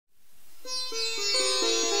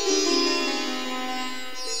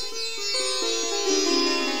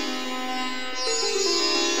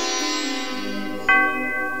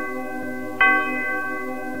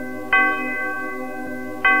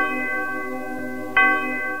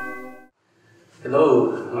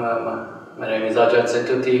Hello, my name is Ajahn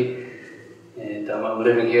Santhutti, and I'm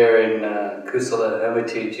living here in Kusala,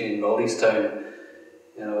 Hermitage in Stone.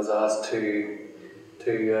 And I was asked to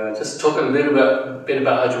just talk a bit about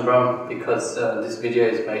Ajahn Brahm, because this video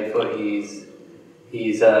is made for his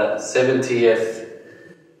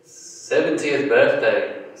 70th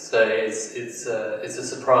birthday. So it's a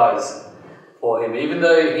surprise for him, even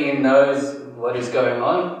though he knows what is going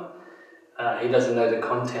on. He doesn't know the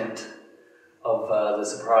content of the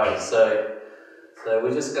surprise. So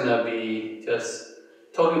we're just going to be just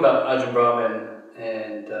talking about Ajahn Brahm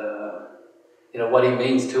and what he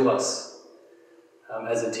means to us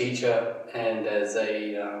as a teacher and as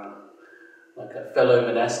a fellow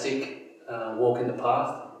monastic walking the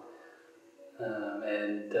path,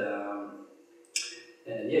 and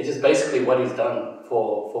just basically what he's done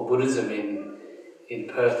for Buddhism in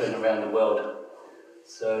Perth and around the world.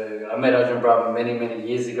 So I met Ajahn Brahm many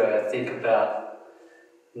years ago, I think about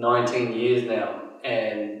 19 years now,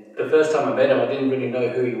 and the first time I met him I didn't really know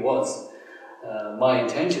who he was. My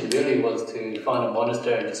intention really was to find a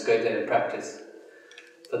monastery and just go there and practice.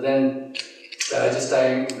 But then just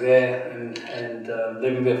staying there and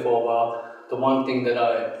living there for a while, the one thing that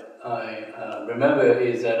I remember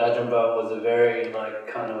is that Ajahn Brahm was a very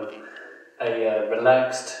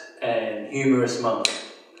relaxed and humorous monk.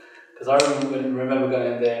 Because I remember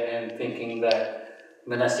going there and thinking that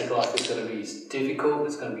monastic life is going to be difficult,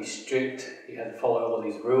 it's going to be strict, you have to follow all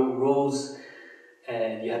these rules,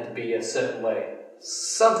 and you have to be a certain way.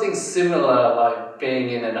 Something similar like being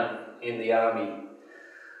in the army.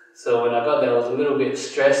 So when I got there I was a little bit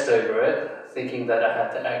stressed over it, thinking that I had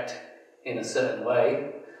to act in a certain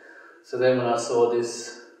way. So then when I saw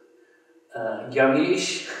this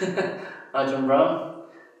youngish Ajahn Brahm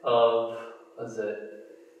of,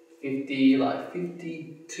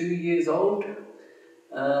 52 years old.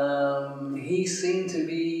 He seemed to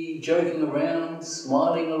be joking around,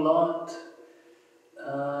 smiling a lot,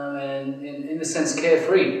 and in a sense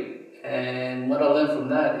carefree. And what I learned from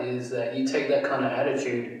that is that you take that kind of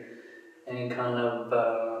attitude and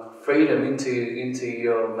freedom into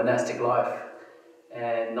your monastic life,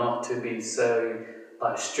 and not to be so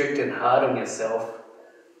strict and hard on yourself,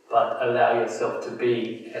 but allow yourself to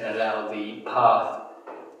be and allow the path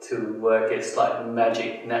to work its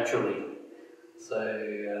magic naturally. So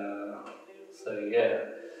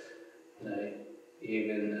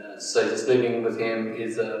just living with him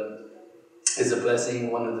is a blessing.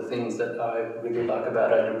 One of the things that I really like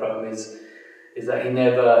about Ajahn Brahm is that he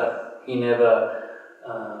never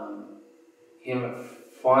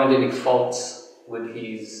find any faults with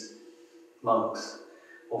his monks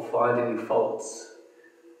or find any faults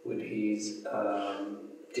with his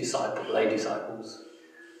lay disciples.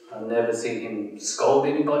 I've never seen him scold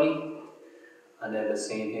anybody. I've never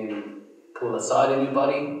seen him pull aside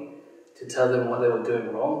anybody to tell them what they were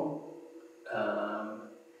doing wrong.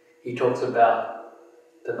 He talks about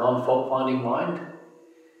the non-fault finding mind,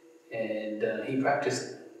 and he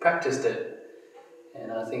practiced it.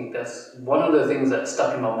 And I think that's one of the things that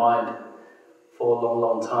stuck in my mind for a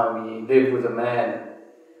long time. You live with a man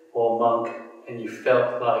or a monk and you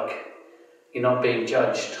felt like you're not being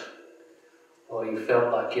judged, or you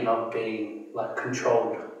felt like you're not being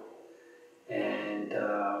controlled, and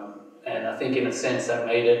I think in a sense that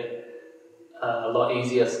made it a lot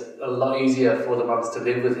easier for the monks to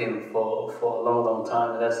live with him for a long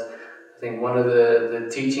time. And that's, I think, one of the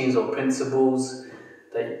teachings or principles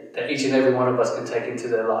that each and every one of us can take into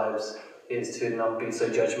their lives, is to not be so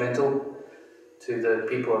judgmental to the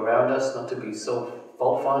people around us, not to be so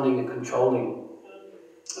fault-finding and controlling.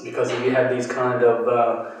 Because if you have these kind of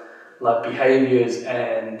behaviours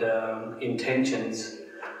and intentions,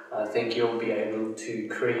 I think you'll be able to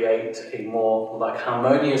create a more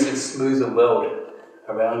harmonious and smoother world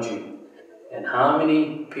around you. And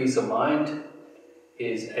harmony, peace of mind,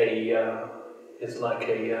 is like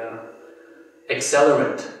a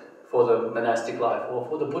accelerant for the monastic life or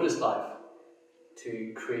for the Buddhist life,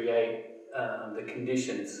 to create the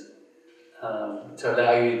conditions to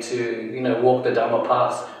allow you to walk the Dhamma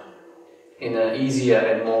path in an easier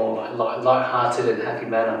and more light-hearted and happy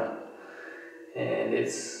manner. And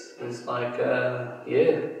it's I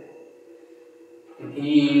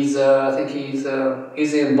think he's the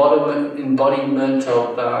embodiment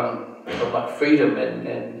of freedom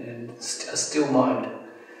and a still mind.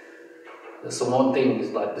 That's the one thing,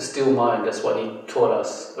 is the still mind. That's what he taught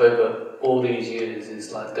us over all these years, is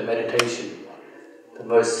the meditation.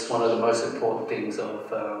 One of the most important things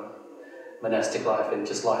of monastic life and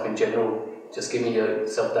just life in general, just giving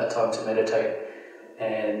yourself that time to meditate.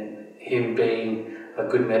 And him being a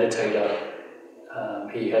good meditator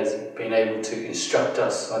he has been able to instruct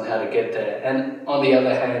us on how to get there, and on the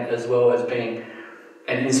other hand, as well as being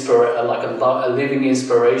an a living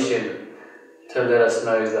inspiration to let us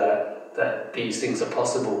know that these things are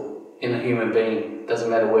possible in a human being. Doesn't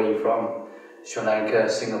matter where you're from, Sri Lanka,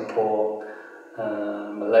 Singapore,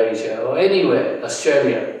 Malaysia, or anywhere,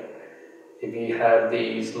 Australia. If you have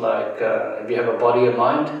these, if you have a body and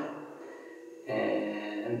mind,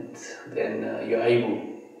 and then you're able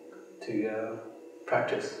to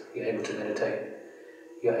practice, you're able to meditate,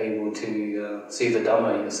 you're able to see the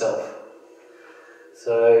Dhamma yourself.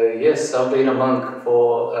 So yes, I've been a monk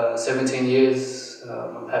for 17 years.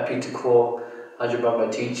 I'm happy to call Ajahn Brahm my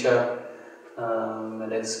teacher,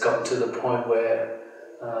 and it's gotten to the point where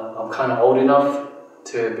I'm kind of old enough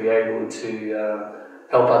to be able to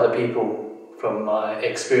help other people from my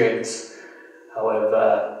experience,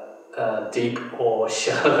 however deep or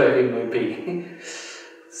shallow it may be.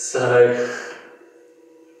 So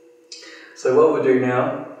what we'll do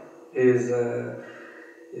now is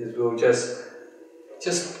we'll just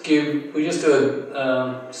do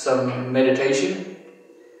some meditation,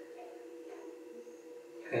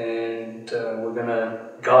 and we're going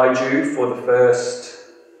to guide you for the first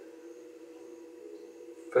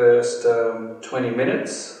 20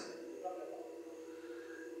 minutes,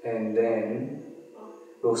 and then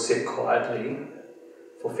we'll sit quietly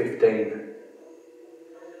for 15.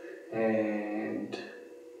 And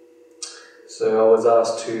so I was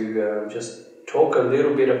asked to just talk a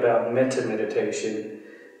little bit about metta meditation,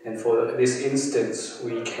 and for this instance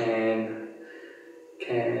we can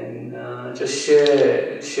just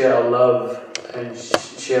share our love and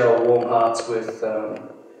share our warm hearts with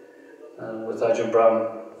Ajahn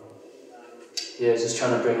Brahm. Yeah, just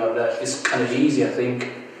trying to bring up that it's kind of easy, I think,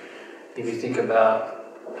 if you think about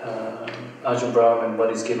Ajahn Brahm and what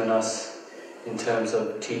he's given us in terms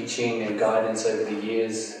of teaching and guidance over the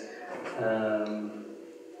years.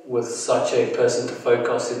 With such a person to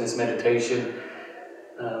focus in this meditation,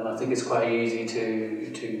 I think it's quite easy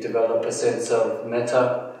to develop a sense of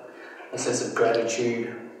metta, a sense of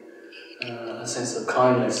gratitude, a sense of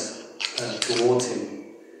kindness towards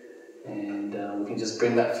him, and we can just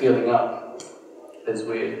bring that feeling up as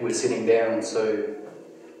we're sitting down. So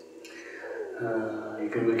we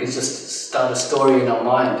can just start a story in our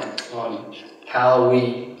mind on how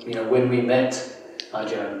when we met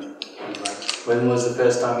Ajahn. When was the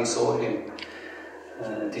first time you saw him?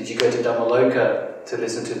 Did you go to Dhammaloka to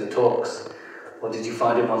listen to the talks? Or did you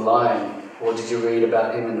find him online? Or did you read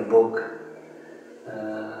about him in the book?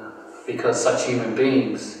 Because such human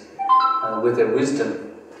beings, with their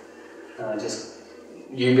wisdom, just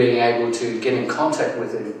you being able to get in contact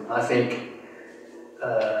with him, I think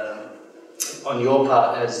on your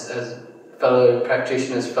part as fellow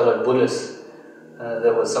practitioners, fellow Buddhists,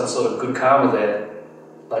 there was some sort of good karma there.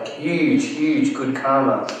 Like huge good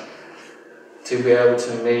karma to be able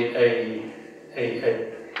to meet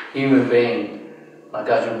a human being like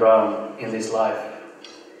Ajahn Brahm in this life.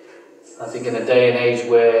 I think in a day and age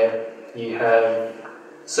where you have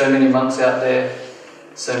so many monks out there,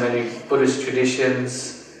 so many Buddhist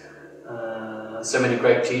traditions, so many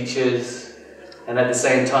great teachers, and at the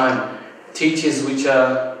same time teachers which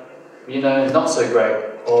are not so great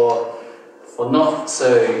or not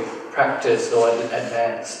so practiced or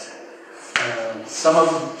advanced. Some of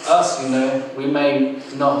us, we may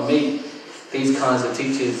not meet these kinds of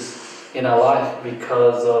teachers in our life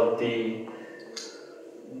because of the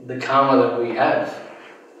karma that we have.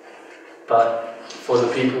 But for the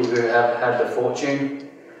people who have had the fortune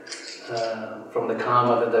from the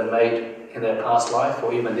karma that they've made in their past life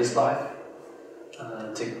or even this life,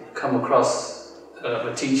 to come across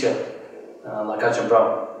a teacher like Ajahn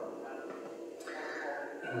Brahm.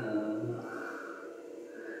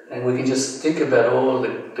 And we can just think about all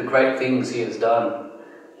the great things he has done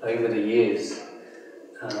over the years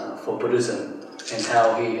for Buddhism, and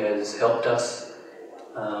how he has helped us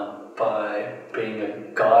by being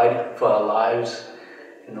a guide for our lives,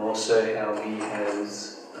 and also how he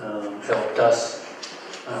has helped us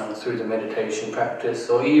through the meditation practice,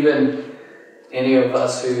 or even any of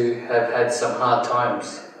us who have had some hard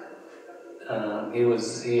times.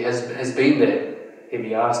 He has been there if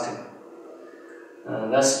you asked him.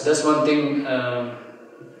 That's one thing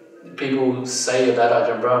people say about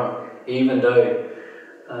Ajahn Brahm, even though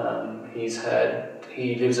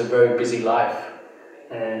he lives a very busy life,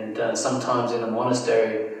 and sometimes in a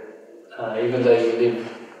monastery, even though you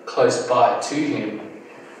live close by to him,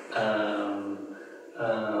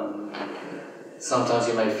 sometimes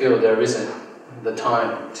you may feel there isn't the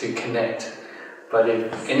time to connect. But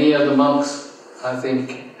if any of the monks, I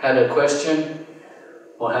think, had a question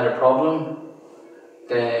or had a problem,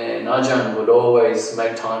 then Ajahn would always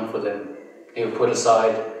make time for them. He would put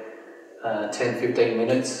aside 10-15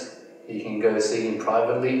 minutes. You can go see him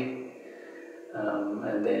privately,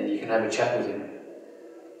 and then you can have a chat with him.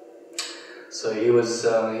 So he was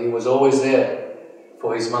always there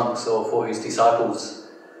for his monks or for his disciples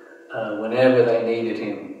whenever they needed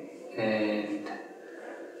him. And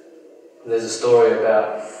there's a story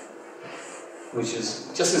about, which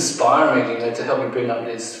is just inspiring, to help me bring up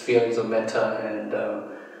these feelings of metta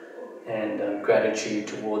and gratitude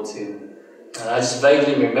towards him. And I just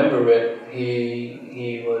vaguely remember it.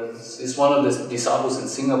 He's one of the disciples in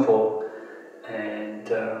Singapore, and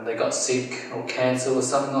they got sick or cancer or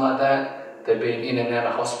something like that. They've been in and out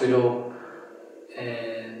of hospital,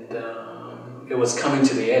 and it was coming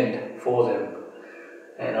to the end for them.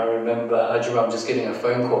 And I remember Ajahn Brahm just getting a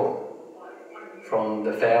phone call from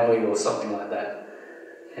the family or something like that,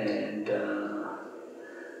 and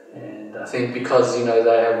I think because they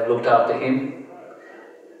have looked after him,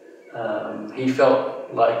 he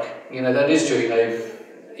felt like that is true.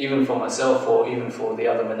 Even for myself or even for the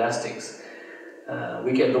other monastics,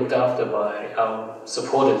 we get looked after by our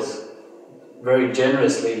supporters very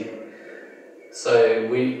generously. So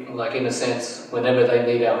we, in a sense, whenever they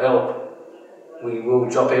need our help, we will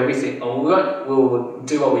drop everything, or we'll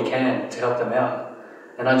do what we can to help them out.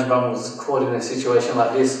 And Ajahn Brahm was caught in a situation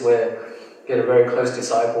like this where he had a very close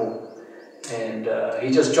disciple, and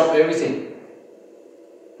he just dropped everything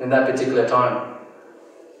in that particular time.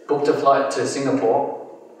 Booked a flight to Singapore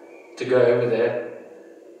to go over there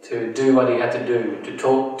to do what he had to do, to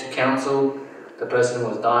talk, to counsel the person who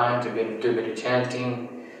was dying, to do a bit of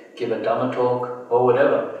chanting, give a Dhamma talk, or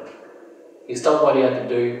whatever. He stopped what he had to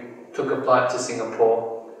do, took a flight to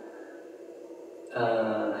Singapore,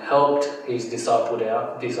 helped his disciple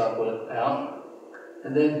out,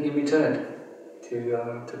 and then he returned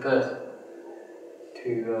to Perth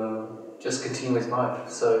to just continue his life.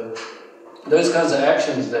 So those kinds of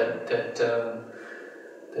actions that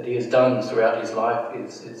he has done throughout his life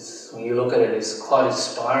is when you look at it, it's quite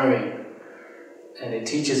inspiring, and it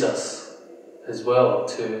teaches us as well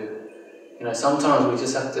to. Sometimes we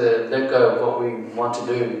just have to let go of what we want to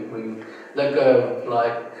do. We let go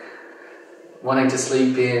of wanting to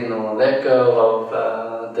sleep in, or let go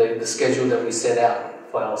of the schedule that we set out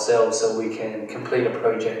for ourselves so we can complete a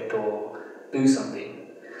project or do something.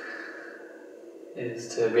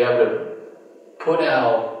 Is to be able to put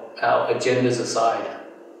our agendas aside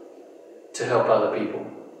to help other people.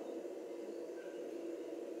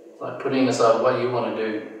 Like putting aside what you want to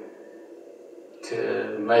do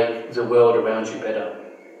to make the world around you better.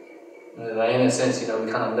 In a sense, we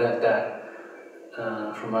kind of learnt that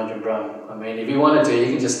from Ajahn Brahm. I mean, if you wanted to, you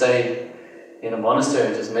can just stay in a monastery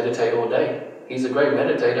and just meditate all day. He's a great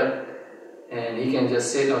meditator, and he can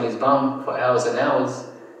just sit on his bum for hours and hours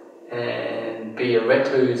and be a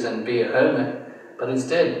recluse and be a hermit. But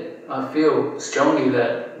instead, I feel strongly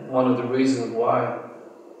that one of the reasons why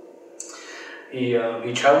he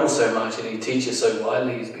travels so much and he teaches so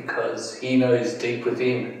widely is because he knows deep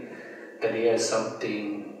within that he has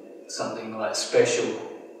something special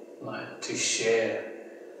to share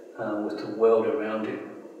with the world around him.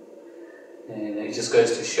 And it just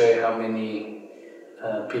goes to show how many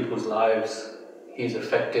people's lives he's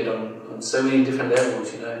affected on so many different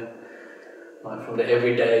levels, from the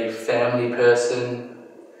everyday family person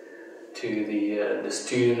to the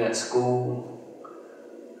student at school,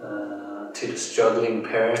 to the struggling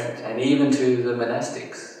parent, and even to the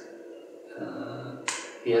monastics.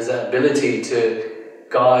 He has that ability to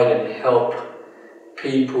guide and help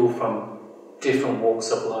people from different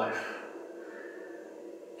walks of life.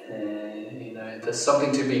 And there's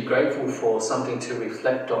something to be grateful for, something to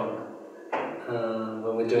reflect on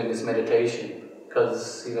when we're doing this meditation.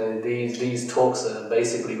 Because these talks are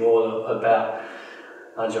basically all about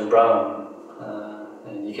Ajahn Brahm,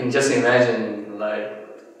 and you can just imagine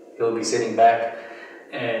he'll be sitting back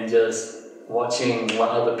and just watching what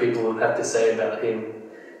other people have to say about him.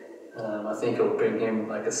 I think it'll bring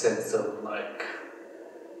him a sense of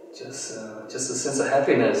just a sense of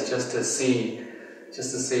happiness, just to see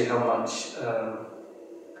how much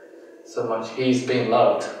so much he's being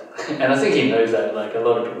loved. And I think he knows that. A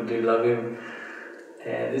lot of people do love him,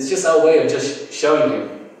 and it's just our way of just showing him.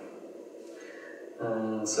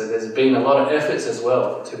 So there's been a lot of efforts as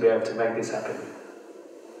well to be able to make this happen.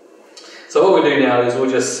 So what we do now is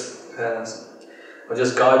we'll just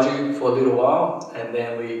guide you for a little while, and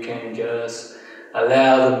then we can just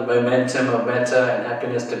allow the momentum of metta and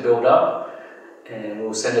happiness to build up, and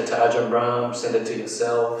we'll send it to Ajahn Brahm, send it to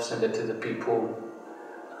yourself, send it to the people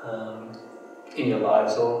in your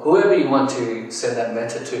lives, or whoever you want to send that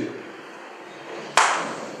metta to.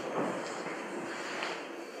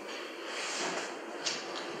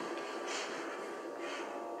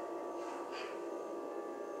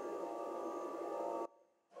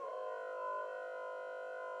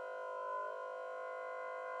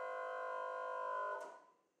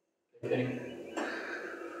 Okay.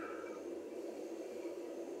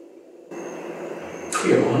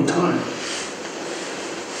 You're on time.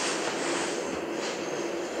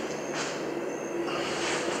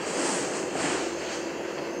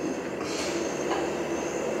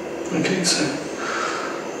 Okay, so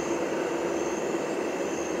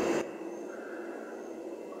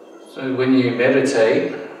when you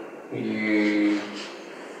meditate, you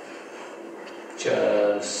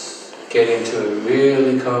just get into a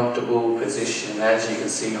really comfortable position. As you can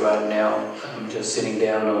see right now, I'm just sitting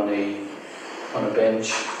down on a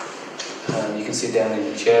bench. You can sit down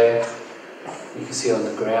in a chair. You can sit on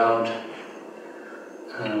the ground.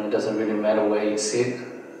 It doesn't really matter where you sit.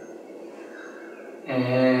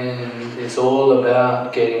 And it's all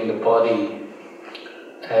about getting the body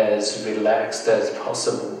as relaxed as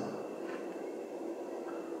possible.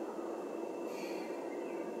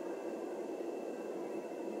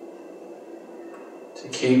 To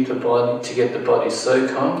get the body so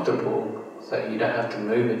comfortable that you don't have to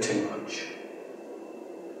move it too much.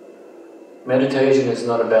 Meditation is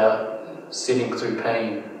not about sitting through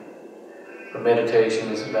pain, but meditation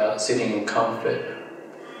is about sitting in comfort.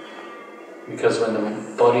 Because when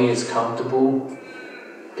the body is comfortable,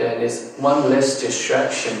 then there's one less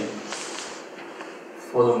distraction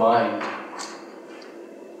for the mind.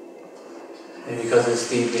 And because it's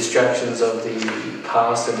the distractions of the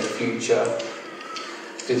past and the future,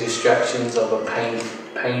 the distractions of a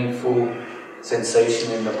painful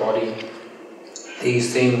sensation in the body,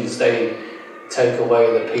 these things, they take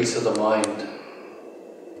away the peace of the mind.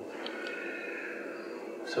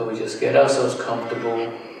 So we just get ourselves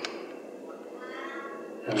comfortable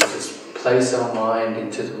and we just place our mind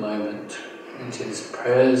into the moment, into this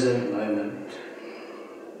present moment.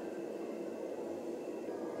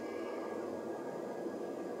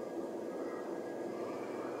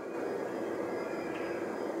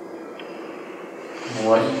 And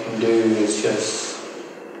what you can do is just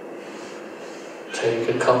take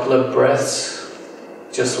a couple of breaths,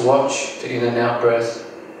 just watch the in and out breath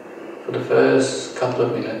for the first couple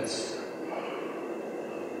of minutes.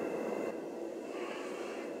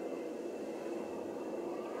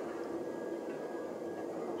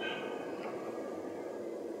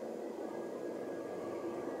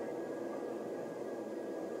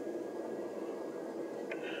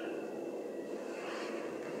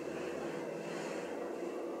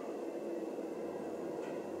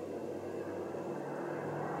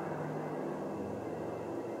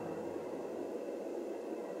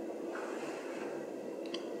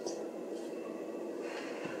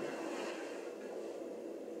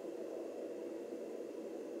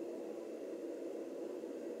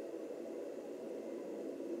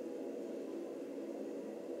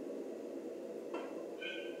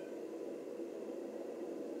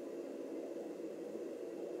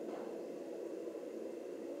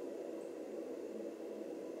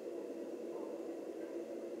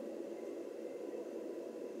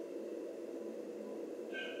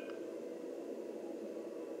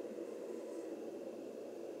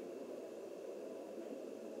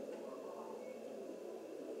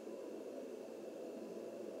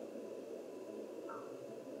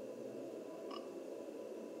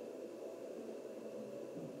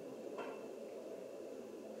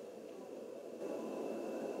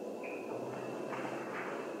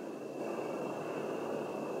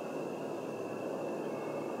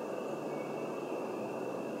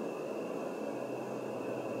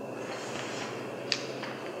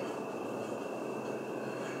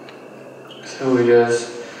 So we're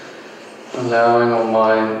just allowing our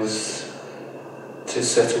minds to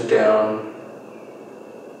settle down.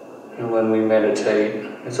 And when we meditate,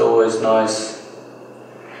 it's always nice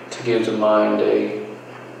to give the mind a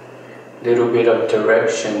little bit of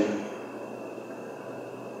direction.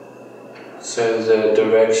 So the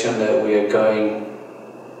direction that we are going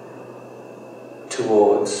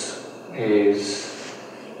towards is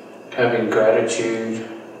having gratitude,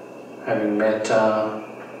 having metta,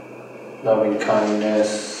 loving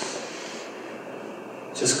kindness,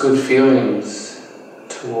 just good feelings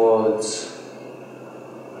towards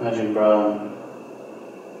Ajahn Brahm.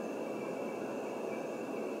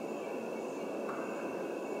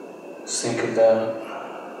 Just think about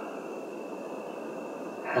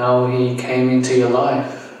how he came into your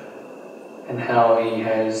life and how he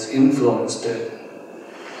has influenced it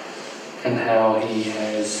and how he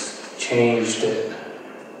has changed it.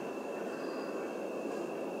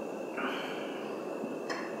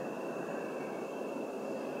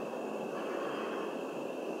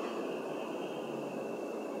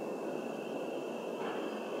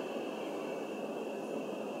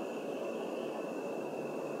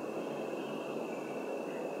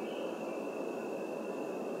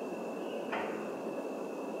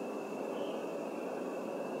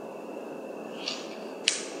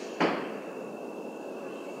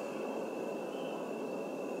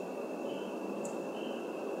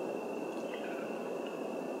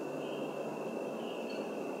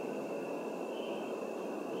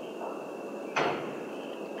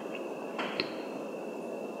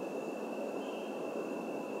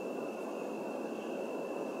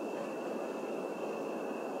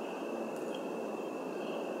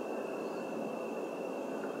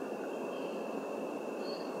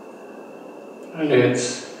 And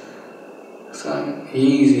it's like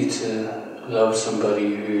easy to love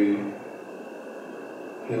somebody who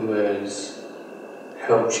has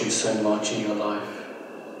helped you so much in your life.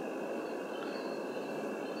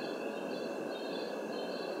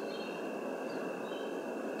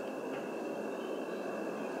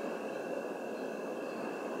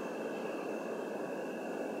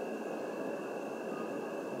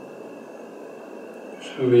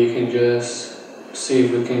 So we can just see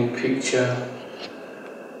if we can picture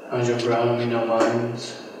Ajahn Brahm in our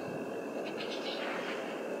minds.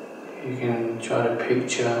 You can try to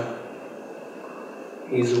picture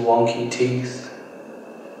his wonky teeth.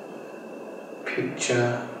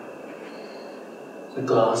 Picture the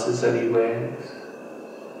glasses that he wears.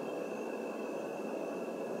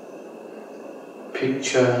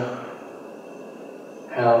 Picture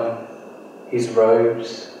how his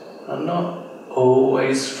robes are not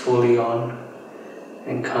always fully on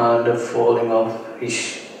and kind of falling off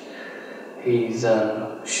his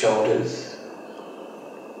shoulders.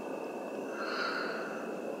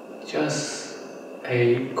 Just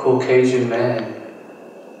a Caucasian man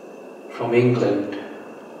from England,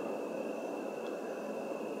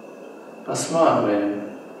 a smart man.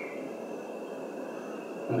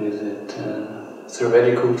 What is it?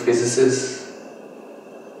 Theoretical physicist,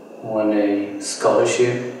 won a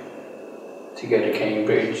scholarship to go to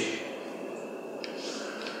Cambridge.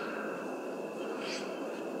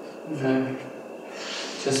 You know,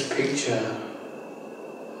 just picture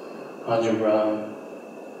Ajahn Brahm.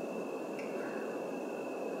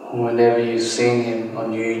 Whenever you've seen him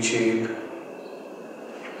on YouTube,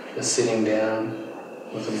 just sitting down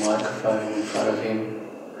with a microphone in front of him,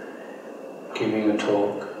 giving a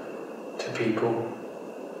talk to people.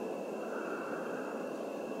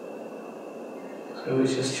 So we're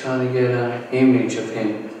just trying to get an image of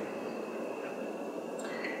him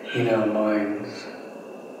in our minds.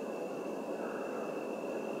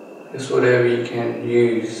 Just whatever you can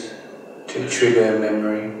use to trigger a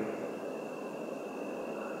memory.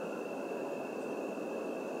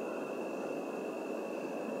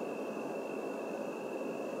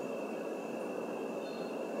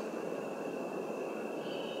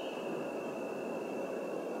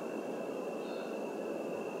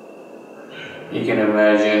 You can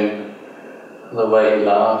imagine the way he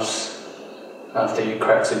laughs after he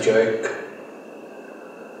cracks a joke.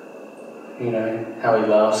 You know, how he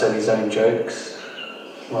laughs at his own jokes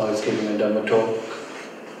while he's giving a Dhamma talk.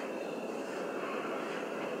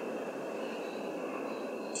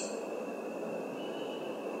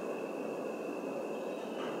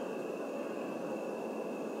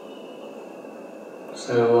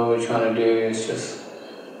 So what we're trying to do is just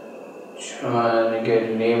trying to get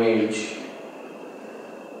an image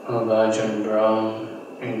of Ajahn Brahm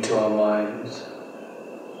into our minds.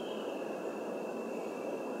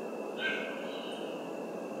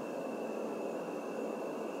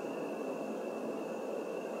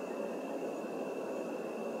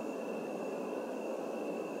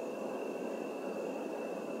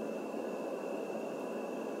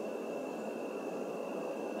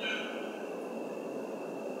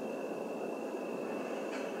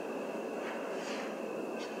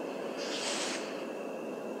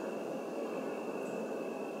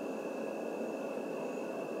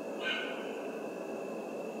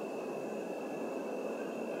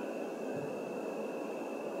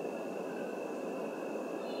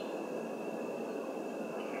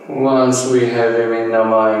 Once we have him in our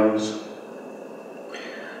minds,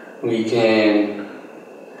 we can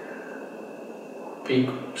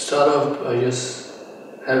start off by just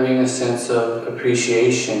having a sense of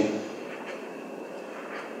appreciation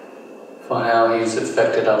for how he's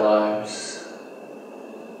affected our lives.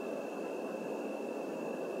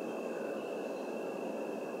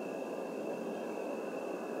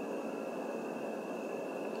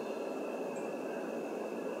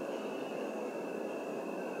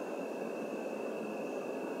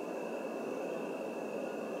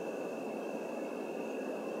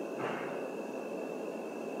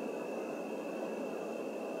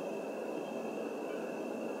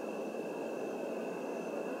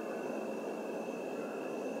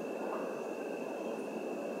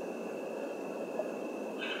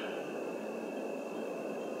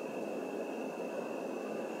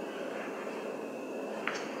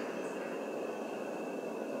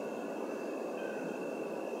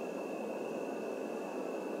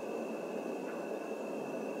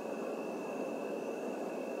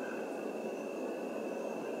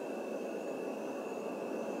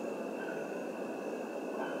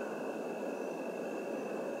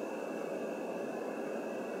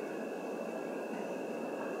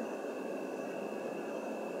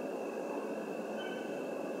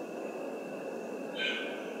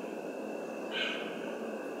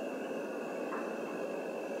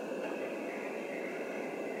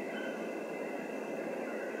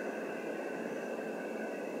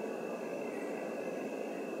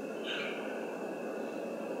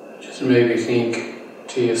 So maybe think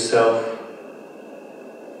to yourself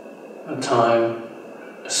a time,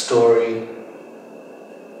 a story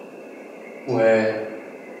where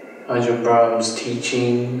Ajahn Brahm's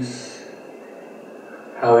teachings,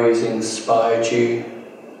 how he's inspired you.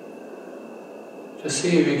 Just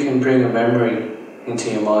see if you can bring a memory into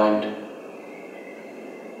your mind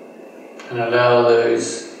and allow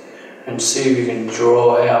those, and see if you can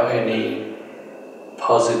draw out any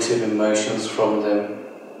positive emotions from them.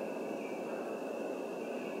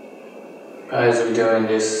 As we're doing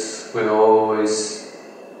this, we're always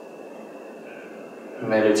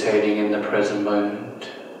meditating in the present moment.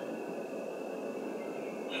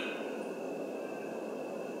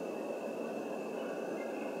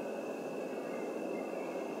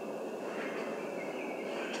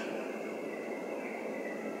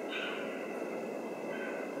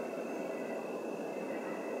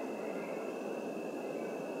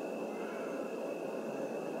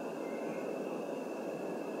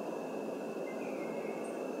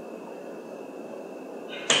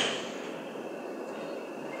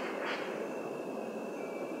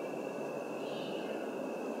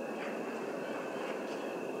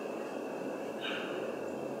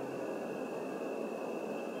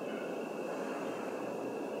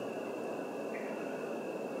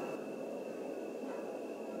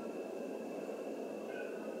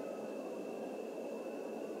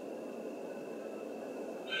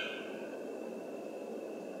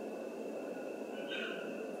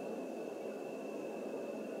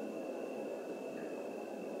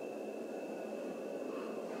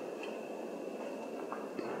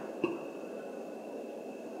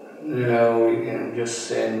 Now we can just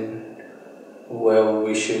send well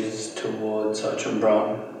wishes towards Ajahn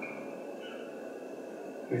Brahm.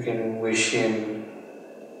 We can wish him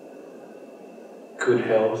good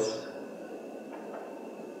health.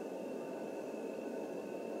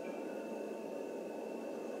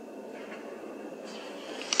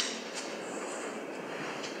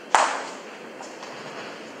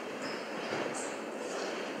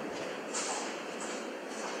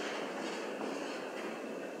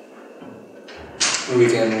 We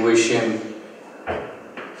can wish him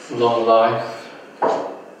long life.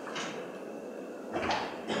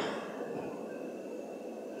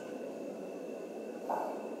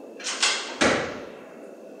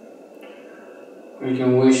 We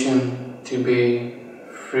can wish him to be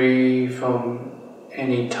free from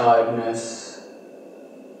any tiredness.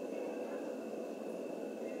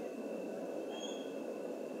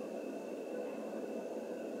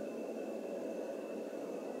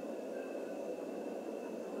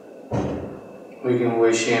 We can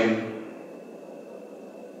wish him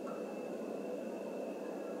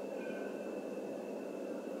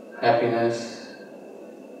happiness.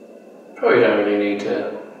 Probably don't really need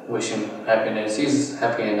to wish him happiness, he's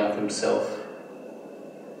happy enough himself.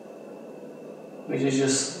 We should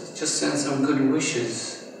just send some good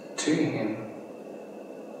wishes to him.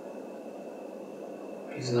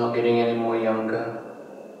 He's not getting any more younger,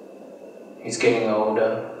 he's getting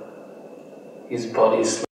older, his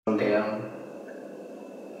body's slowing down.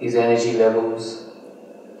 His energy levels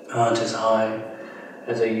aren't as high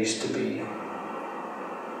as they used to be.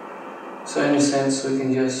 So in a sense we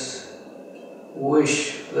can just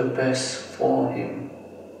wish the best for him,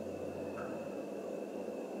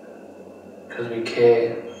 because we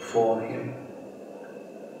care for him.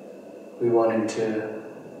 We want him to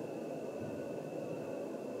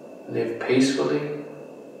live peacefully,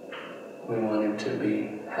 we want him to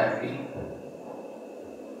be happy.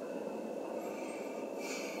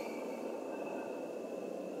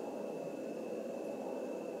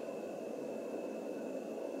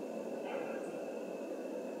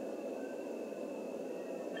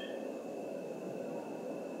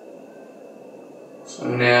 So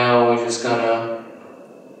now we're just gonna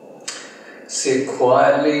sit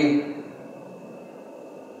quietly,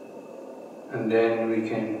 and then we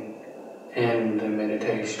can end the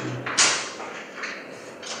meditation.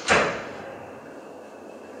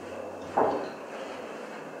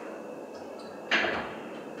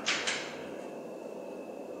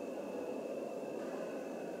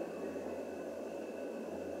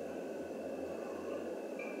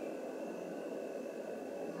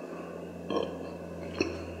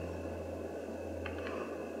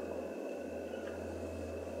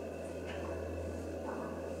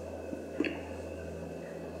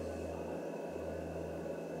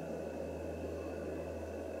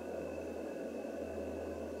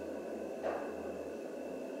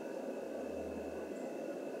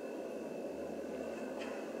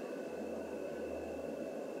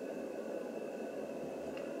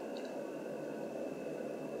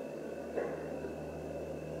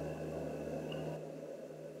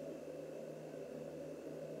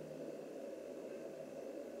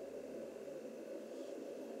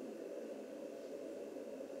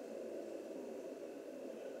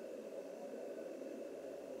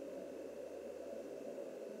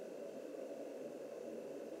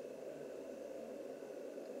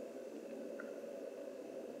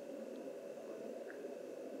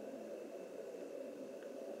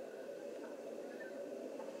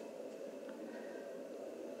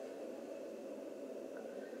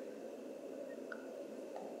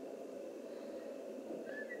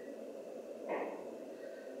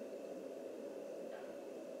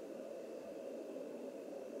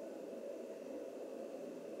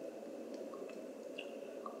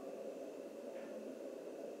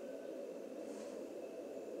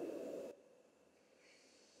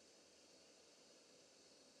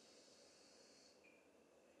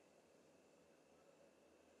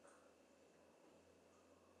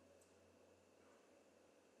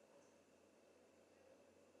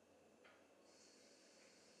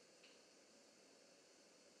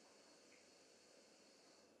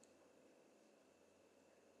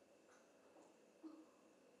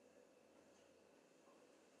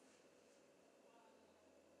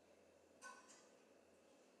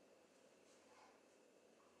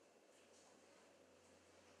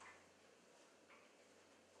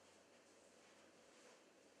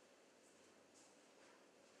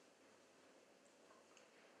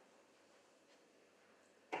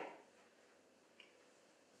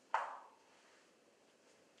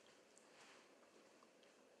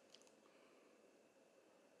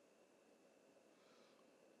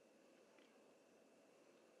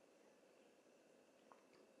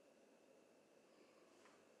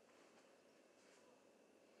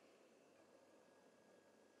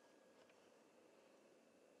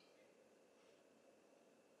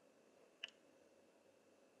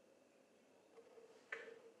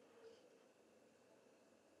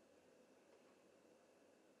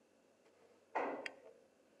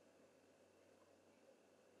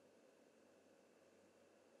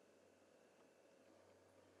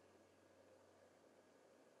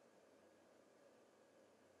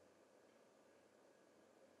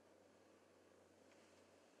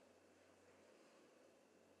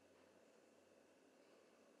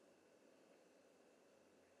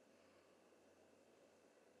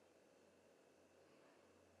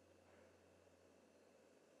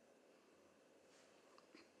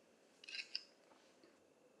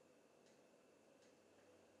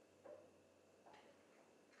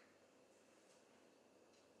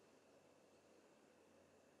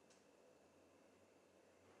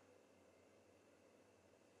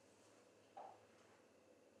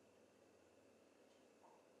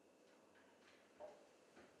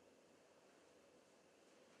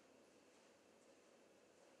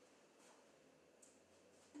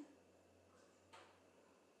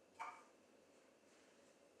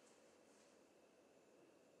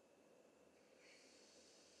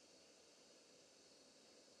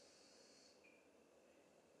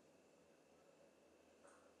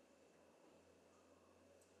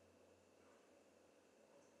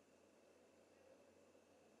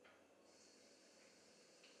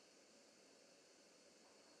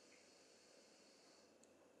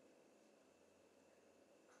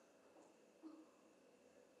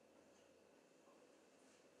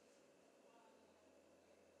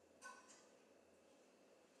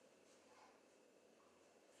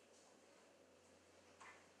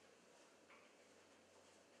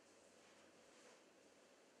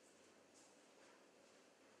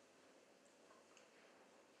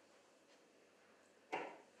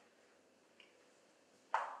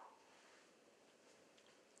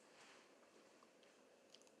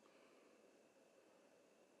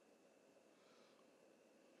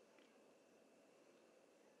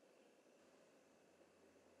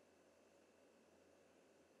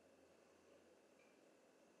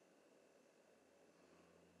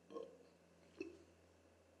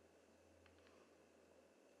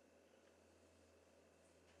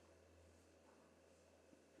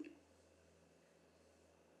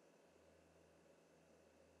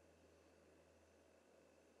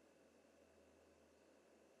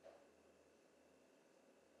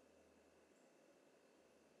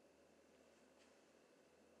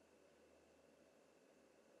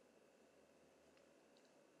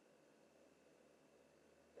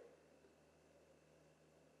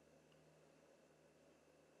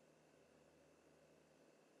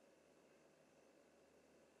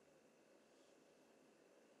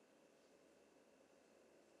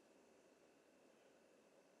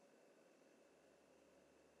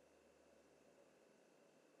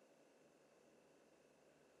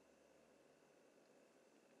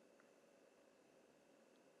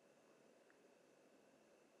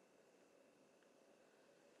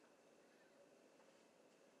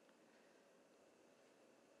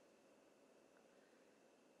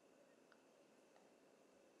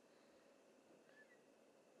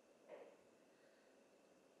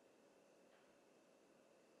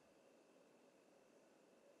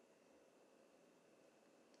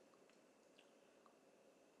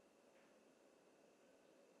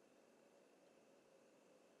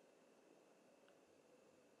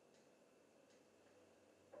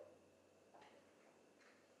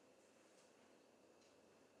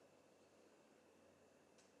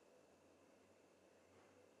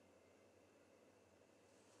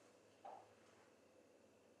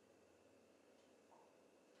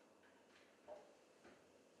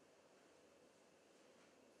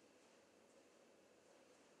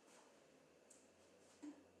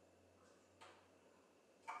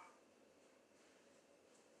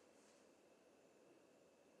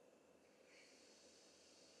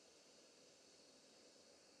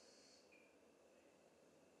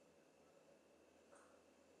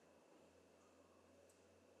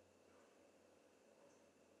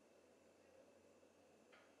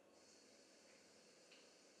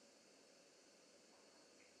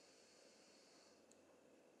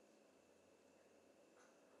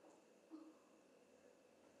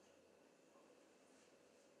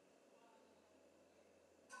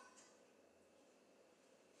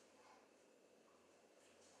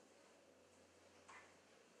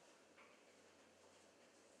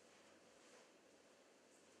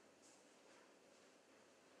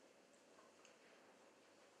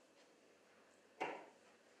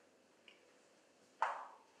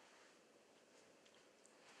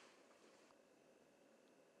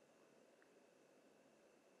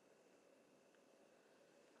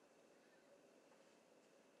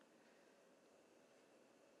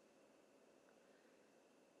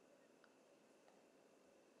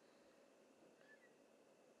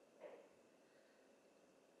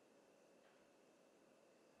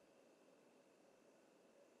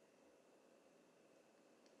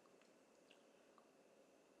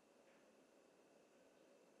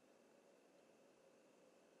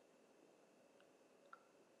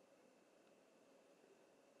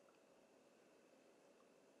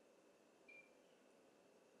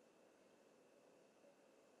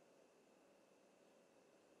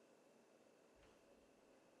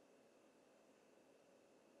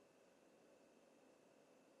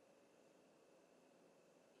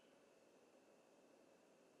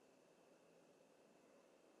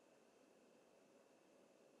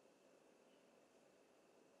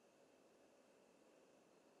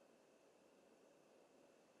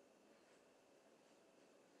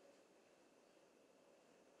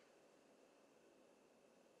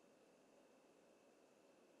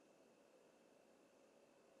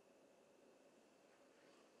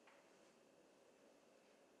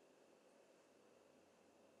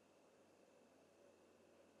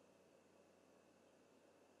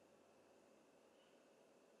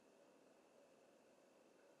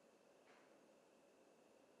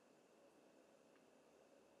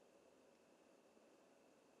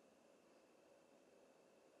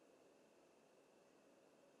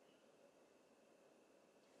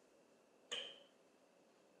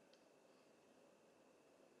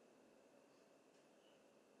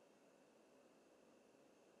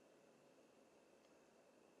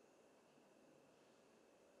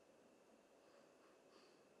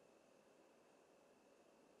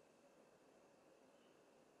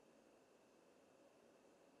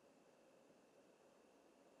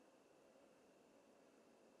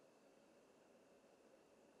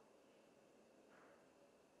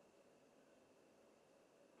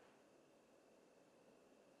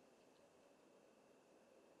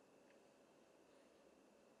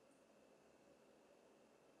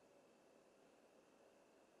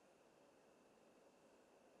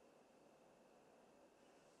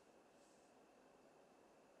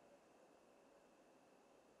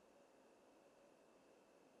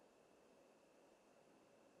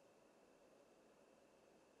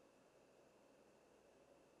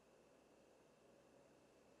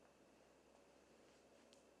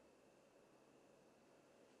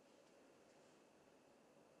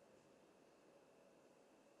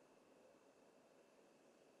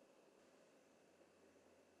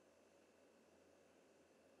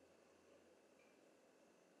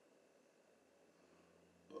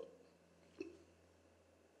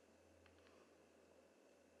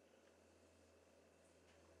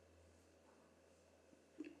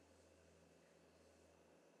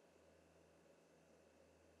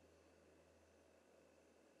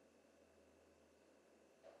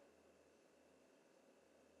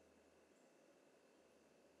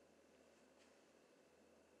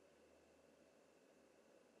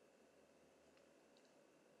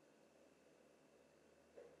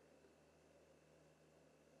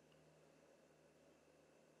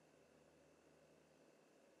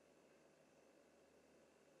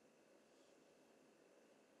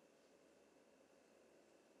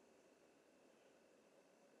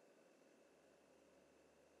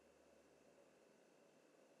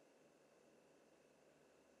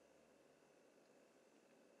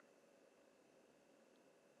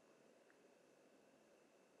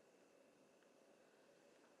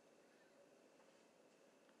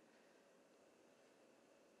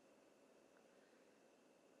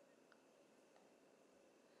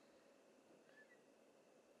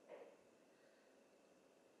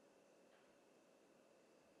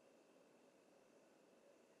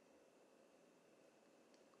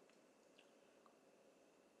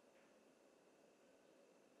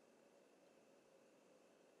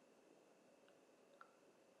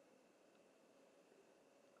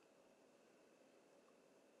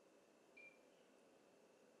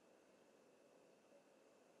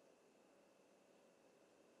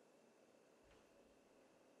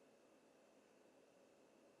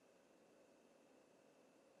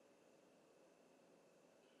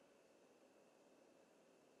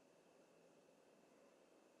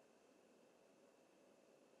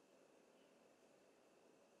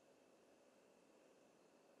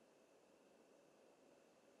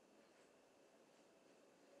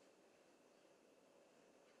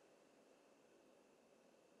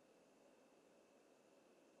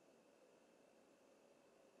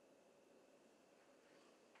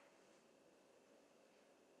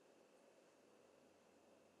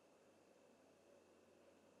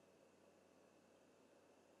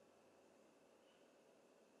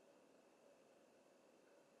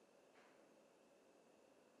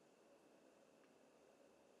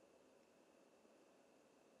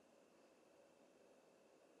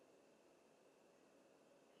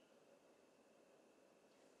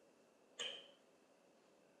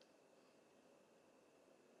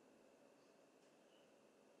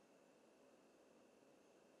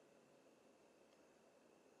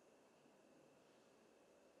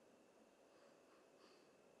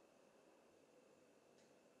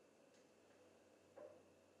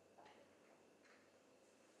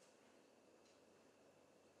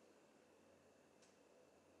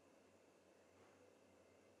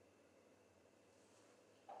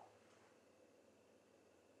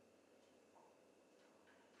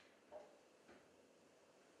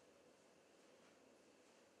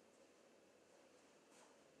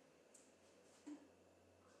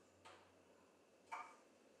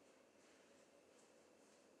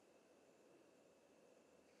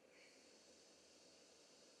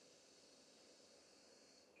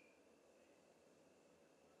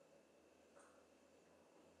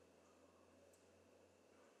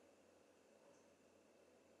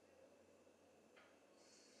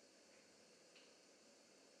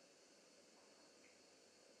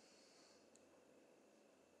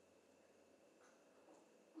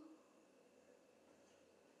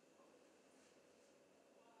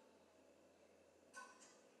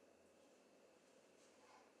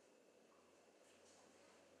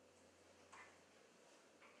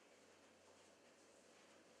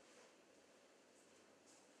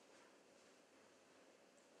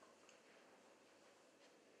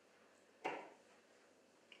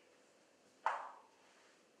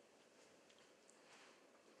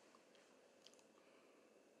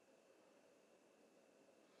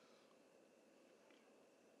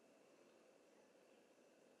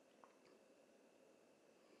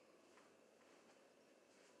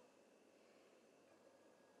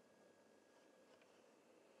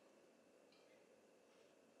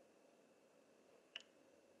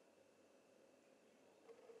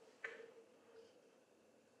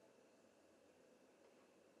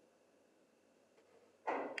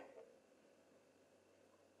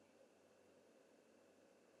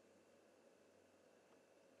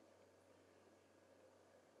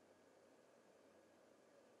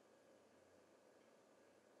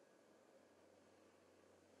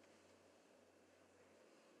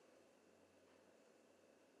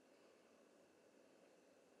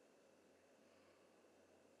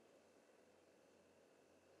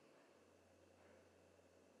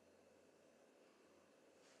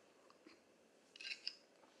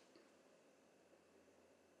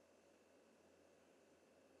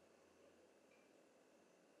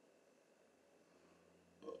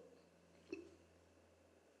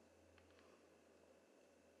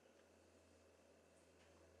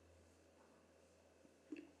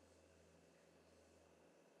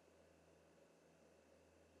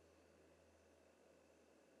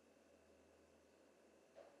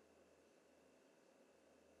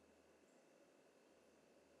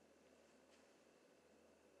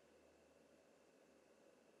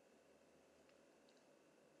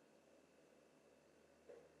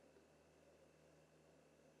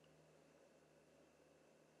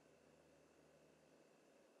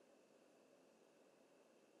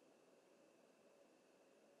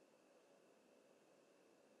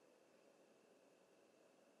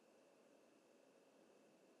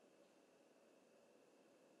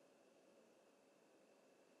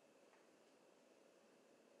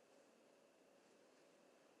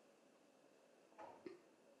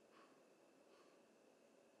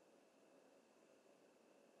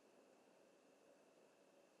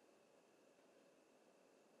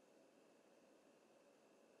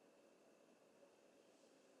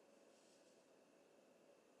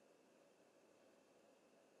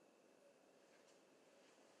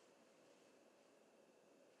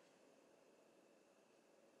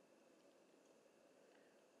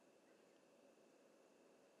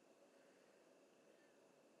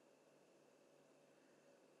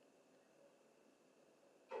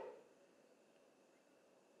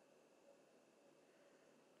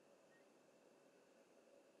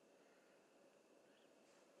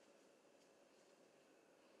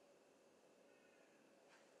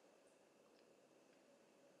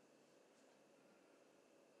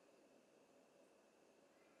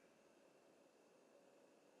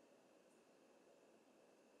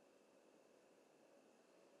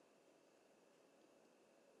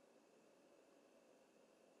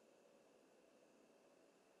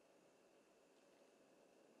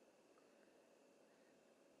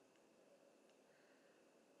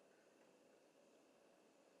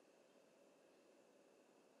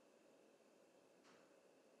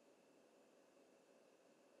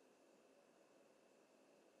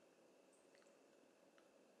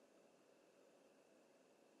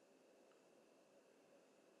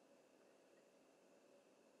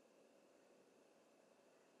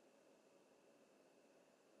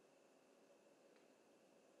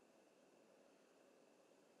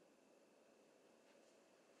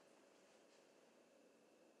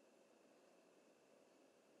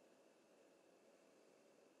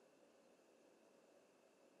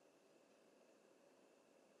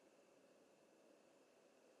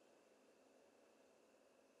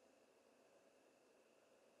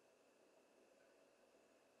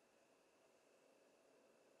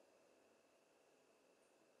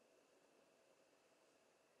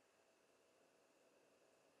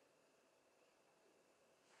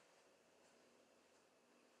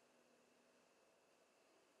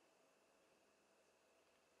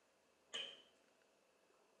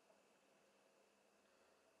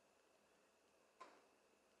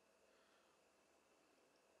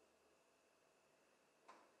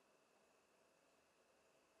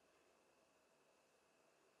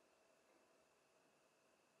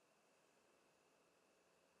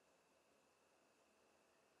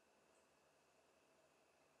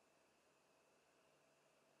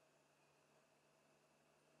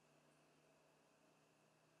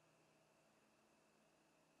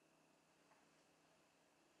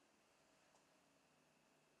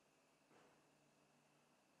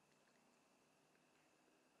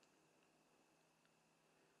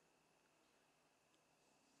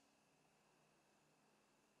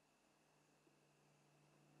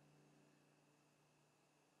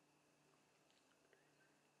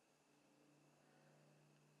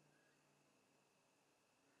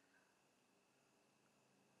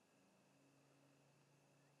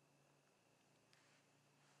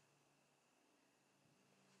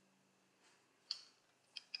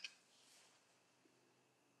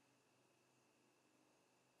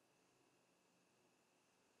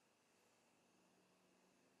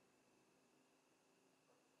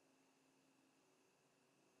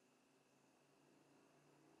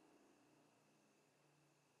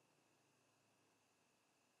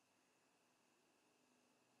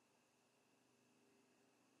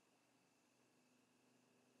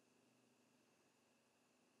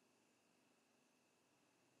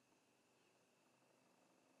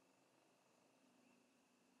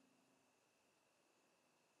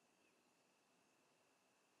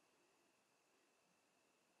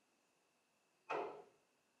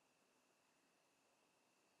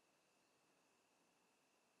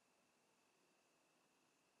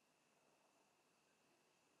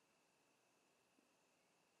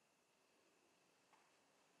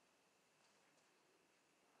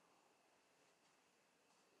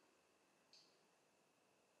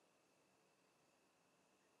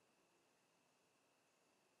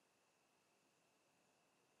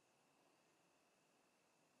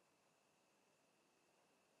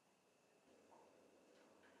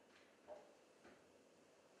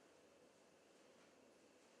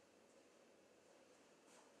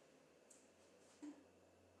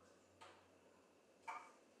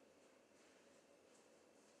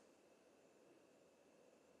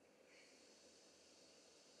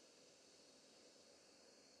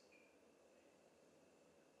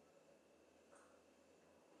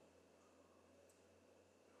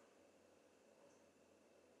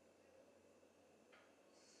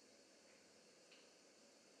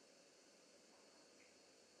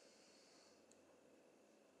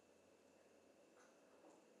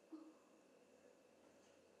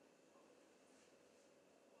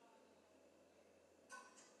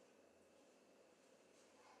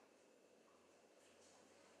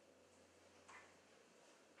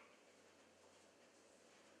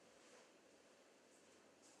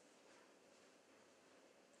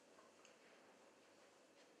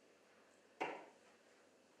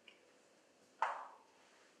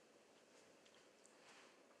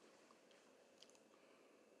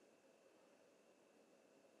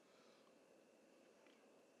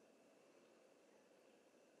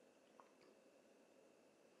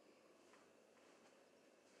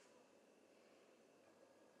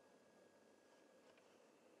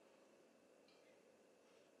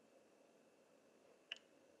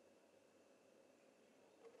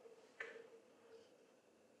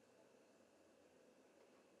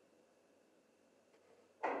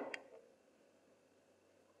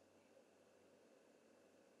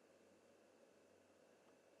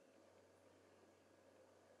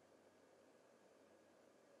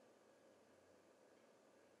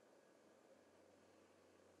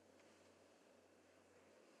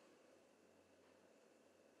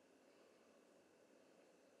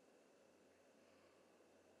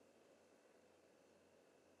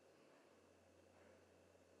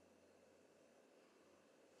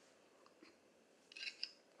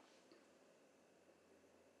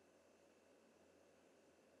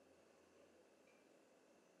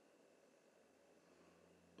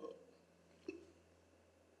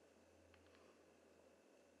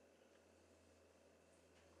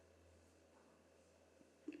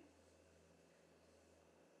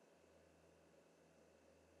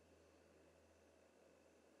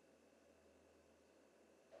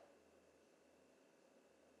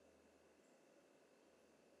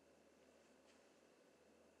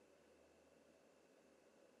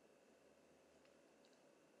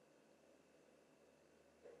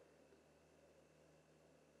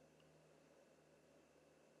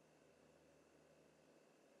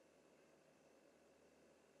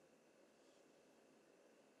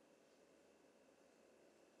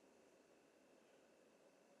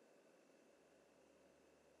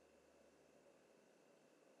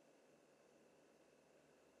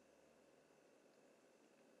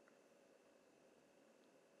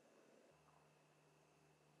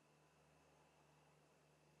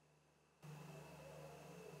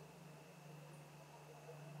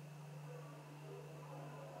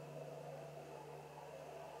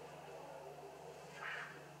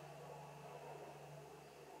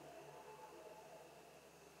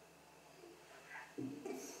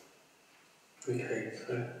 Okay,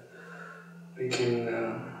 so we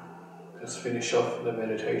can just finish off the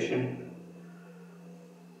meditation.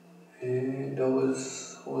 And I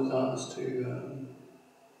was asked to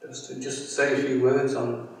just say a few words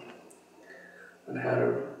on how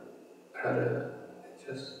to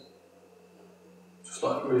just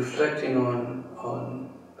like reflecting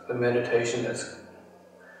on the meditation that's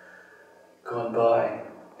gone by,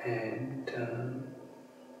 and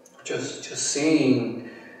just seeing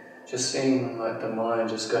like the mind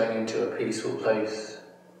just going into a peaceful place,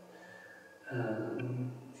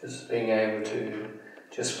 just being able to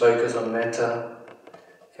just focus on metta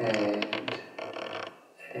and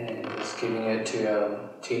just giving it to our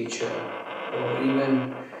teacher, or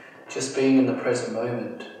even just being in the present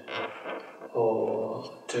moment, or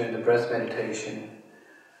doing the breath meditation.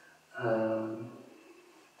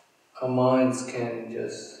 Our minds can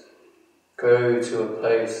just go to a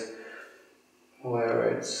place where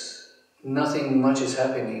it's nothing much is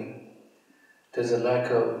happening. There's a lack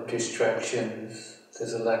of distractions,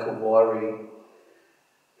 there's a lack of worry,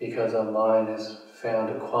 because our mind has found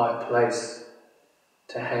a quiet place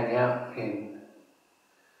to hang out in,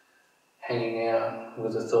 hanging out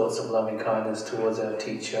with the thoughts of loving kindness towards our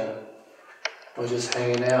teacher, or just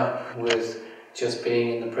hanging out with just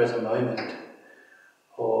being in the present moment,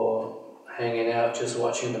 or hanging out just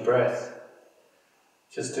watching the breath.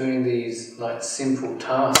 Just doing these like simple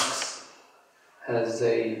tasks has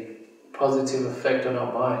a positive effect on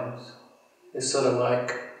our minds. It's sort of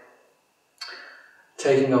like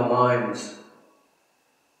taking our minds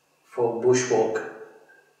for a bushwalk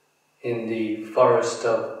in the forest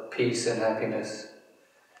of peace and happiness.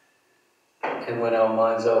 And when our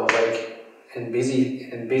minds are awake and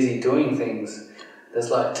busy doing things, that's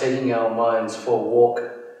like taking our minds for a walk,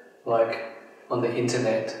 like on the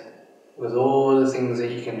internet, with all the things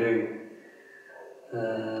that you can do.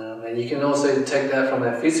 And you can also take that from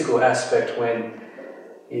a physical aspect when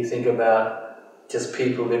you think about just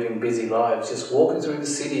people living busy lives, just walking through the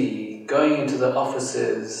city, going into the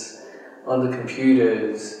offices, on the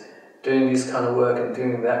computers, doing this kind of work and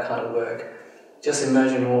doing that kind of work. Just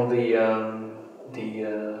imagine all the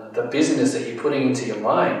business that you're putting into your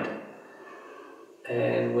mind.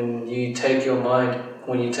 And when you take your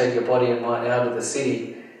body and mind out of the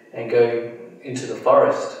city and go into the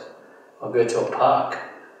forest, or go to a park,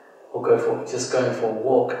 or going for a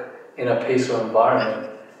walk in a peaceful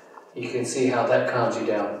environment, you can see how that calms you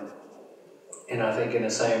down. And I think in the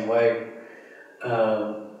same way,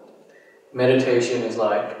 meditation is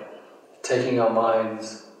like taking our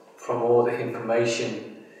minds from all the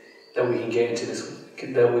information that we can get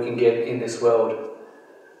in this world.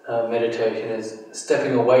 Meditation is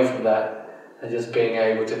stepping away from that and just being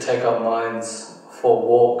able to take our minds for a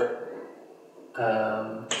walk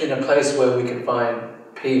in a place where we can find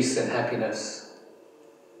peace and happiness.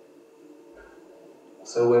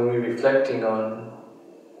 So when we're reflecting on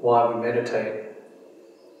why we meditate,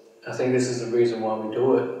 I think this is the reason why we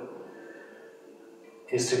do it,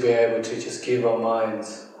 is to be able to just give our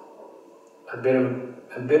minds a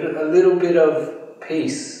little bit of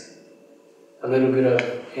peace, a little bit of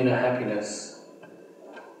inner happiness.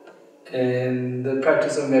 And the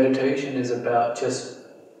practice of meditation is about just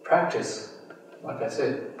practice. Like I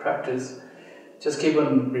said, practice. Just keep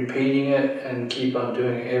on repeating it and keep on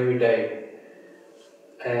doing it every day.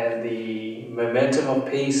 And the momentum of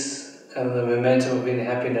peace and the momentum of inner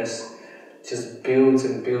happiness just builds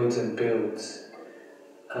and builds and builds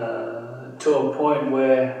to a point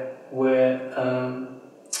where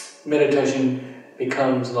meditation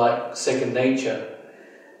becomes like second nature.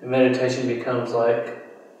 Meditation becomes like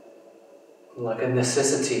a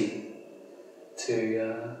necessity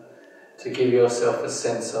to give yourself a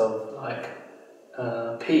sense of like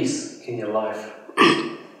peace in your life.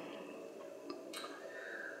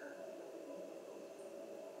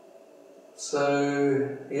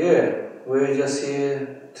 So yeah, we're just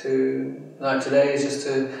here today is just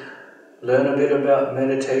to learn a bit about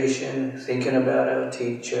meditation, thinking about our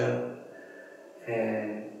teacher,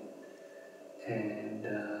 and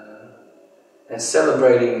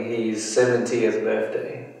celebrating his 70th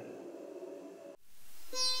birthday.